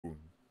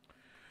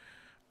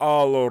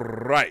All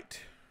right.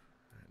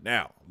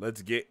 Now,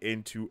 let's get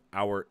into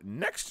our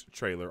next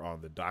trailer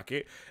on the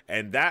docket,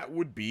 and that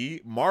would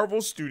be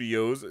Marvel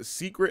Studios'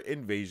 Secret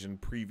Invasion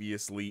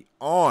previously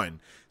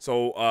on.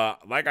 So,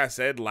 like I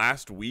said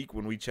last week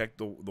when we checked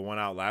the one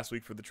out last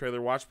week for the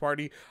trailer watch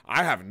party,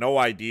 I have no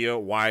idea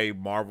why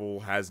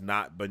Marvel has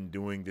not been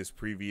doing this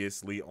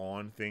previously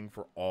on thing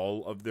for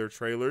all of their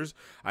trailers.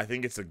 I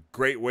think it's a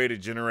great way to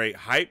generate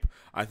hype.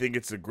 I think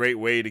it's a great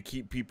way to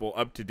keep people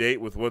up to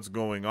date with what's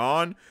going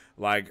on.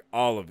 Like,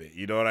 all of it.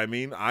 You know what I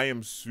mean? I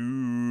am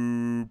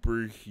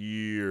super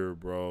here,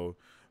 bro.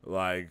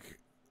 Like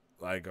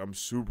I'm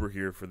super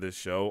here for this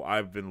show.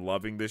 I've been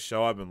loving this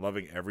show. I've been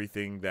loving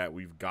everything that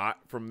we've got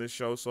from this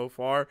show so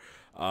far.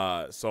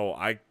 So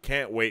I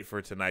can't wait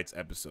for tonight's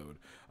episode.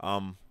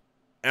 And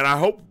I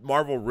hope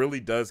Marvel really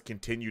does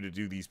continue to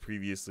do these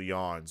previously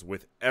ons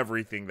with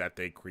everything that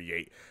they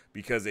create,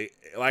 because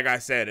like I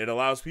said, it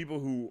allows people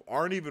who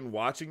aren't even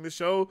watching the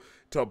show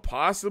to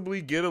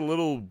possibly get a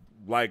little,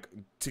 like,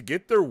 to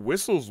get their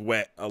whistles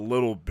wet a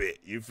little bit.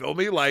 You feel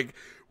me? Like,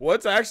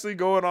 what's actually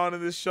going on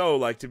in this show?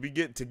 Like, to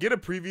get a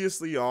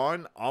previously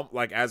on,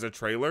 like, as a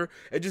trailer,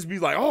 and just be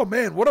like, oh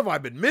man, what have I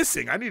been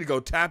missing? I need to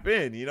go tap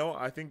in. You know,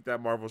 I think that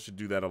Marvel should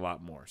do that a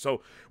lot more.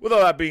 So with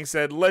all that being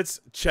said, let's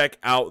check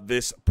out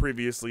this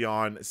previously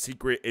on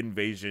Secret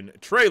Invasion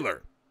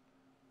trailer.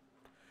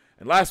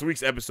 And last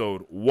week's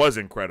episode was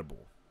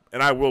incredible,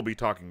 and I will be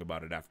talking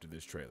about it after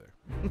this trailer.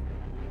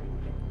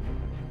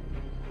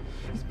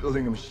 He's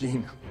building a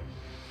machine.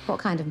 What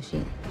kind of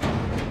machine?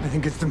 I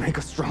think it's to make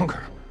us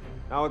stronger.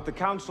 Now, at the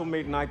council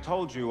meeting, I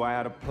told you I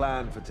had a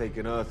plan for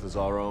taking Earth as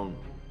our own.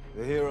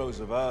 The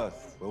heroes of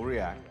Earth will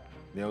react.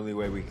 The only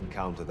way we can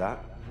counter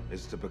that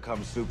is to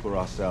become super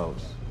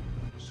ourselves.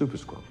 Super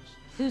Squads.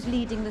 Who's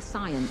leading the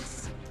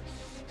science?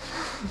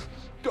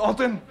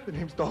 Dalton! The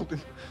name's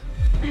Dalton.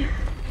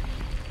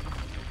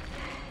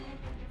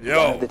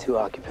 Yo. One of the two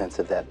occupants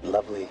of that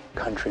lovely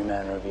country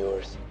manor of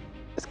yours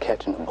is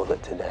catching a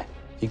bullet today.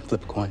 You can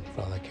flip a coin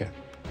for all I care.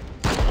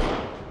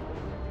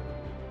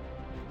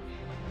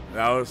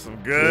 That was some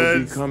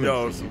good, some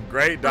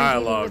great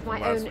dialogue. I'm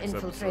dealing with my own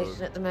infiltration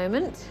episode. at the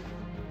moment.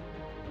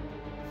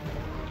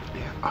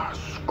 There are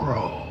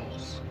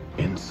scrolls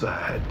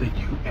inside the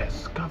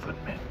U.S.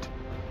 government.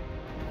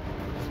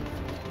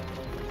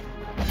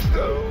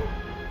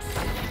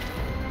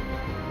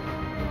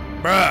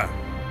 Bruh.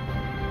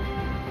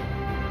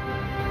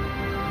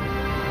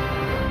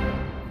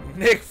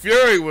 Nick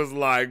Fury was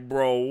like,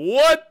 bro,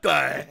 what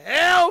the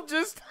hell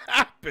just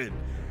happened?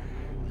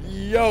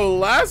 Yo,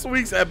 last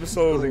week's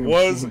episode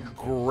was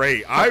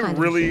great. I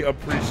really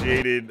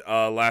appreciated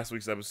last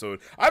week's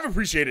episode. I've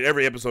appreciated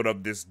every episode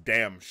of this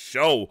damn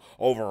show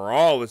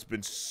overall. It's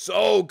been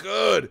so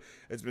good.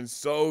 It's been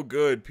so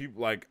good.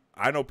 People, like,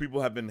 I know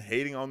people have been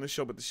hating on this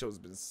show, but the show's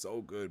been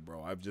so good,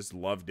 bro. I've just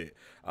loved it.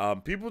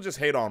 People just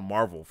hate on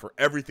Marvel for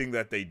everything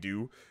that they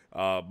do.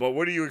 But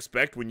what do you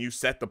expect when you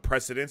set the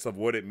precedence of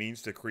what it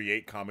means to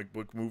create comic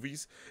book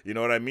movies? You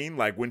know what I mean?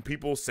 Like, when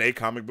people say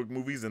comic book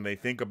movies and they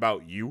think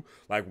about you,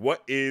 like,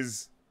 what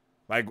is,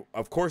 like,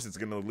 of course it's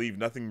going to leave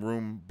nothing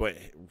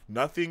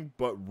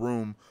but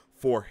room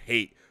for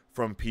hate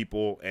from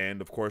people,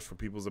 and of course for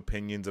people's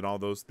opinions and all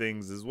those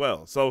things as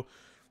well. So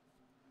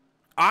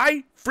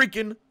I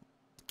freaking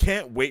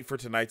can't wait for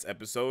tonight's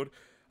episode.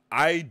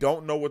 I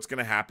don't know what's going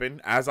to happen,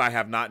 as I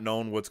have not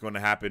known what's going to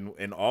happen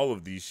in all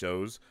of these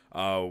shows.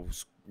 You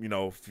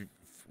know,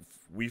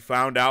 we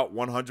found out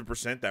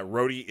 100% that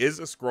Rhodey is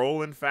a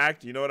Skrull, in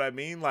fact. You know what I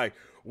mean? Like,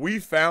 we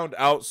found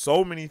out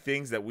so many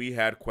things that we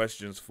had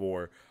questions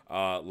for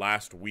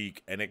last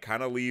week, and it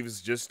kind of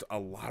leaves just a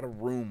lot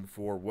of room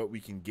for what we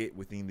can get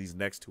within these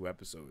next two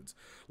episodes.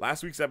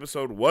 Last week's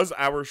episode was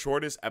our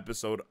shortest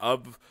episode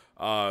of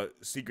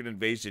Secret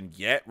Invasion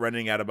yet,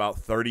 running at about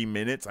 30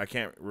 minutes. I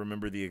can't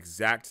remember the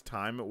exact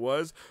time it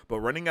was, but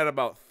running at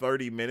about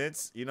 30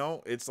 minutes, you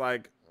know, it's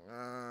like, you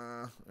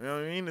know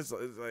what I mean? It's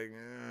like,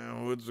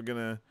 what's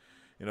gonna,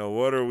 you know,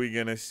 what are we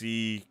gonna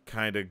see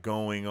kind of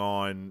going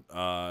on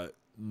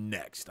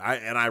next?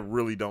 I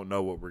really don't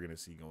know what we're gonna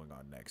see going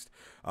on next.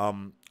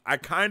 I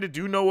kind of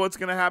do know what's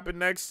gonna happen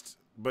next,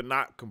 but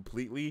not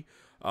completely.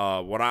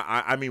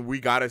 I mean,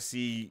 we gotta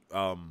see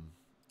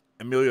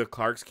Emilia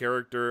Clarke's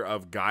character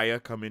of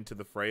Gaia come into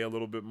the fray a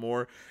little bit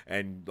more,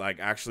 and like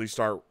actually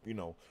start, you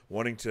know,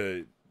 wanting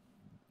to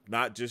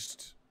not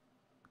just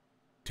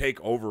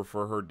take over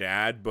for her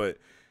dad, but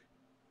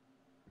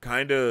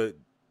kind of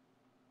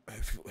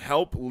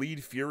help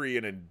lead Fury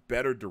in a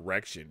better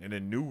direction, in a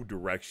new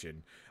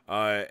direction.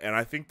 And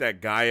I think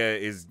that Gaia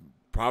is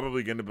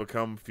probably going to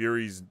become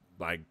Fury's,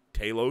 like,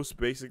 Talos,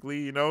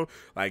 basically, you know?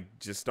 Like,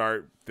 just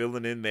start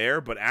filling in there,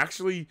 but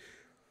actually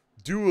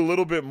do a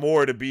little bit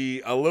more to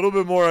be a little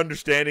bit more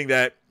understanding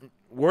that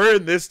we're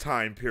in this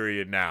time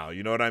period now.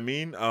 You know what I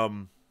mean?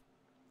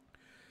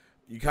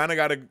 You kind of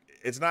got to...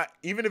 it's not,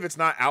 even if it's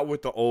not out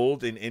with the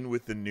old and in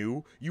with the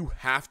new, you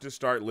have to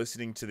start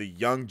listening to the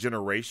young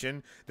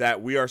generation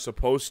that we are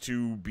supposed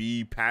to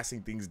be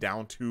passing things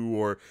down to,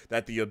 or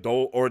that the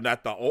adult, or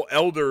that the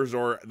elders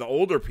or the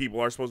older people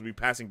are supposed to be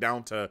passing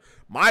down to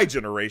my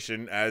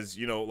generation, as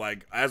you know,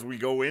 like as we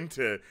go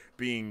into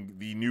being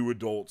the new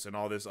adults and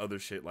all this other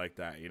shit like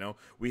that. You know,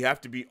 we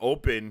have to be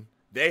open.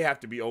 They have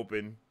to be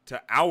open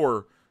to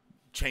our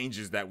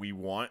changes that we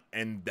want,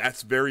 and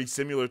that's very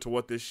similar to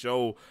what this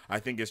show I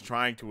think is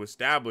trying to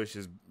establish,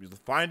 is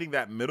finding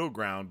that middle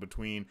ground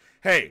between,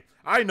 hey,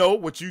 I know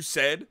what you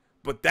said,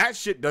 but that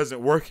shit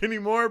doesn't work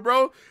anymore,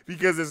 bro,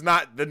 because it's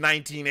not the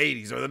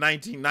 1980s or the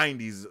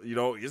 1990s, you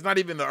know, it's not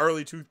even the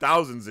early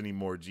 2000s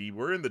anymore.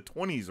 We're in the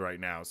 20s right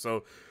now,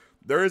 so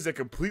there is a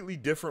completely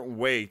different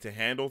way to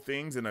handle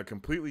things and a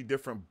completely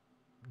different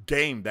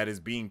game that is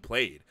being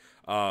played,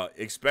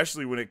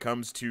 especially when it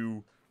comes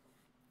to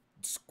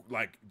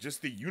like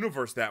just the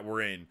universe that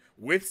we're in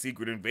with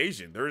Secret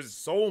Invasion. There's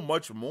so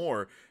much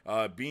more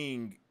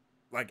being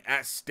like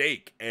at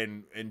stake,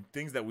 and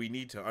things that we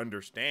need to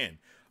understand.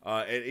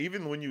 And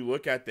even when you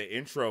look at the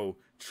intro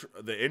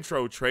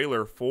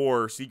trailer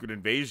for Secret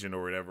Invasion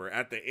or whatever,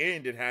 at the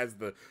end it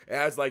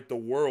has like the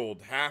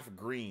world half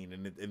green,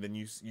 and then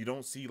you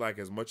don't see like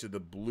as much of the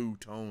blue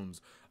tones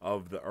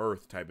of the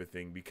earth type of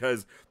thing,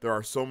 because there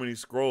are so many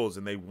Skrulls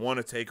and they want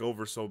to take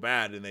over so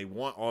bad, and they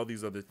want all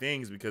these other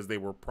things because they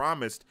were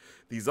promised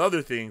these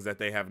other things that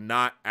they have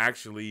not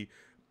actually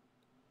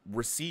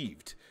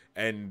received,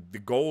 and the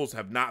goals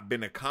have not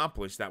been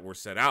accomplished that were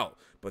set out,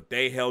 but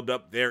they held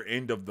up their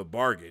end of the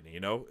bargain, you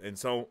know. And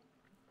so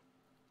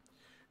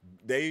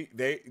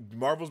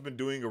Marvel's been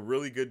doing a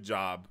really good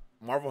job.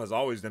 Marvel has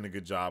always done a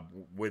good job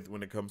with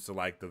when it comes to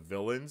like the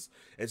villains.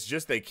 It's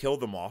just they kill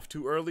them off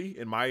too early,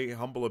 in my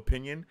humble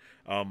opinion.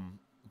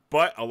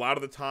 But a lot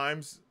of the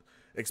times,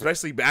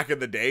 especially back in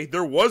the day,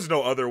 there was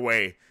no other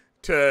way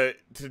to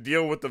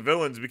deal with the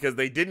villains, because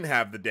they didn't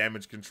have the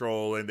damage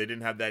control and they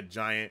didn't have that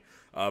giant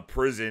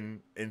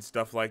prison and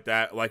stuff like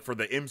that, like for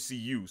the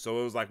MCU. So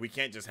it was like, we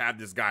can't just have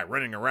this guy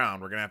running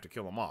around, we're gonna have to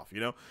kill him off, you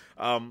know.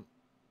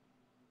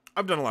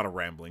 I've done a lot of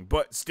rambling,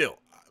 but still,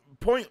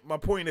 my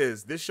point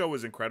is, this show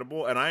is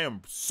incredible, and I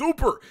am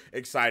super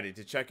excited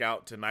to check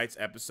out tonight's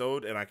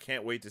episode, and I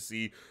can't wait to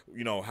see,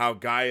 you know, how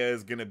Gaia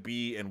is gonna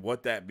be and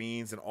what that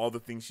means and all the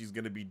things she's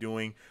gonna be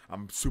doing.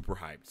 I'm super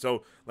hyped.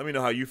 So let me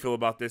know how you feel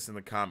about this in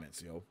the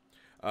comments, yo.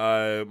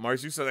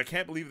 Marzu says, I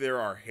can't believe there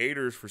are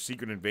haters for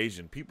Secret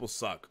Invasion. People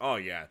suck. Oh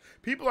yeah,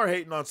 people are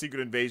hating on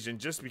Secret Invasion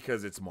just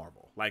because it's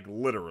Marvel. Like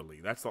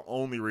literally, that's the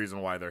only reason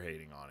why they're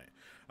hating on it.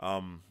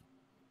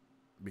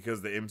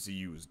 Because the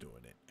MCU is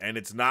doing it, and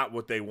it's not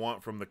what they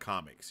want from the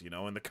comics, you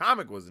know. And the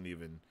comic wasn't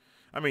even,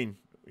 I mean,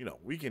 you know,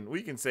 we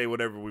can say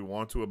whatever we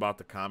want to about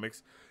the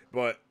comics,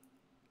 but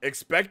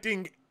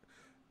expecting,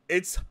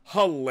 it's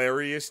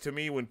hilarious to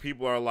me when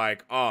people are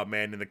like, oh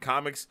man, in the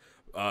comics,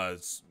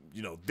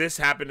 you know, this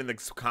happened in the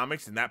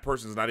comics and that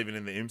person's not even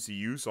in the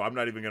MCU, so I'm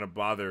not even gonna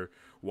bother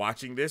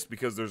watching this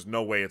because there's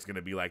no way it's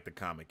gonna be like the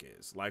comic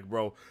is. Like,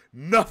 bro,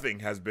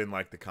 nothing has been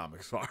like the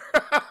comics are.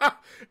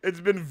 It's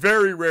been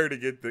very rare to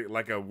get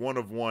like a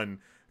one-of-one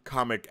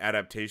comic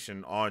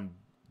adaptation on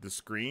the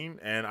screen,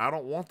 and I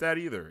don't want that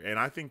either. And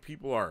I think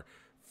people are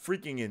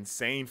freaking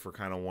insane for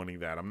kind of wanting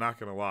that. I'm not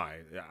gonna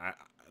lie.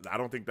 I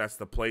don't think that's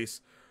the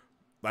place.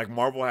 Like,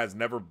 Marvel has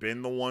never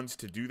been the ones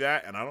to do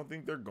that, and I don't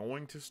think they're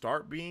going to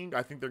start being.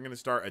 I think they're going to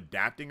start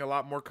adapting a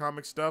lot more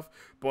comic stuff,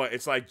 but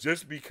it's like,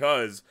 just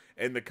because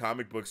in the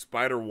comic book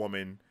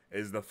Spider-Woman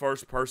is the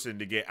first person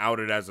to get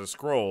outed as a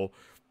Skrull,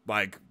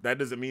 like, that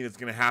doesn't mean it's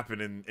going to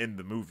happen in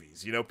the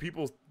movies. You know,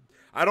 people,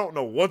 I don't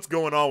know what's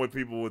going on with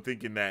people with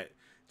thinking that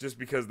just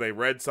because they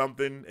read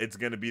something, it's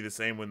going to be the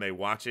same when they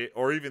watch it,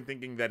 or even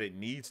thinking that it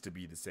needs to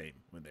be the same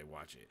when they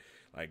watch it.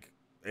 Like,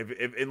 If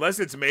unless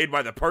it's made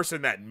by the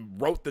person that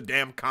wrote the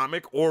damn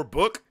comic or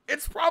book,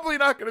 it's probably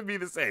not going to be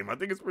the same. I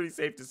think it's pretty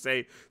safe to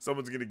say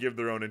someone's going to give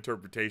their own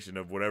interpretation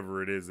of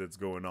whatever it is that's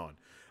going on.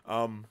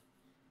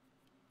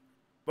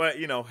 But,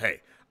 you know, hey,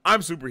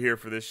 I'm super here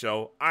for this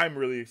show. I'm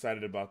really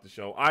excited about the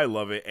show. I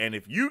love it. And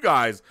if you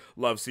guys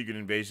love Secret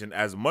Invasion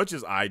as much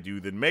as I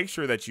do, then make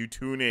sure that you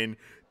tune in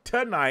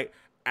tonight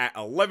at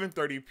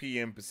 11:30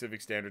 p.m. Pacific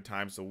Standard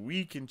Time so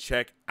we can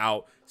check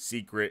out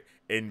Secret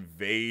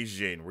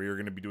Invasion. We are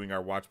going to be doing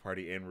our watch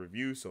party and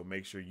review, so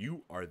make sure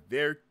you are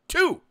there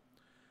too.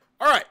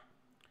 All right.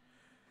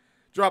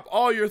 Drop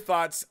all your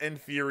thoughts and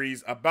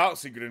theories about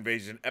Secret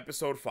Invasion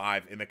Episode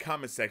 5 in the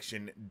comment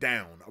section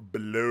down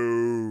below.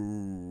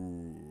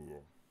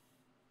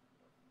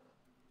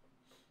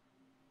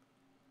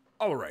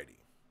 Alrighty.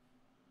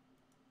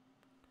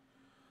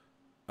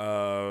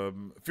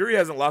 Fury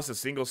hasn't lost a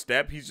single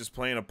step. He's just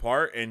playing a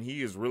part, and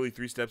he is really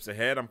 3 steps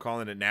ahead. I'm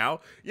calling it now.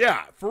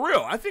 Yeah, for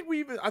real. I think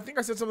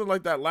I said something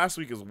like that last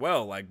week as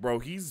well. Like, bro,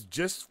 he's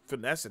just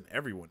finessing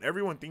everyone.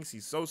 Everyone thinks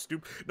he's so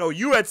stupid. No,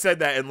 you had said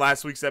that in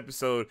last week's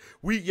episode.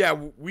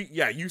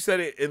 You said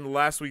it in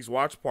last week's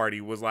watch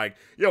party. Was like,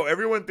 yo,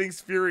 everyone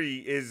thinks Fury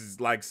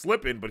is like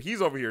slipping, but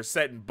he's over here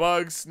setting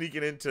bugs,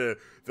 sneaking into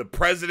the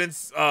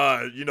president's,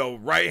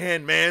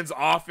 right-hand man's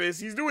office.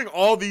 He's doing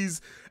all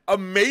these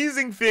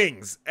amazing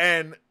things,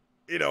 and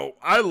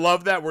I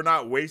love that we're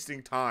not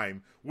wasting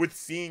time with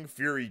seeing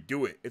Fury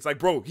do it. It's like,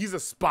 bro, he's a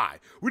spy.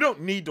 We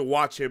don't need to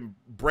watch him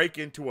break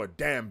into a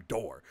damn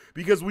door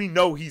because we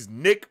know he's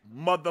Nick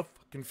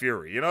motherfucking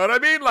Fury. You know what I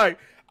mean? Like,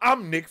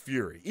 I'm Nick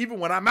Fury. Even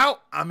when I'm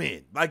out, I'm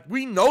in. Like,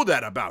 we know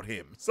that about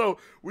him. So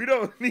we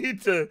don't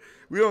need to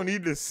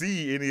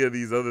see any of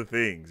these other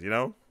things, you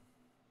know?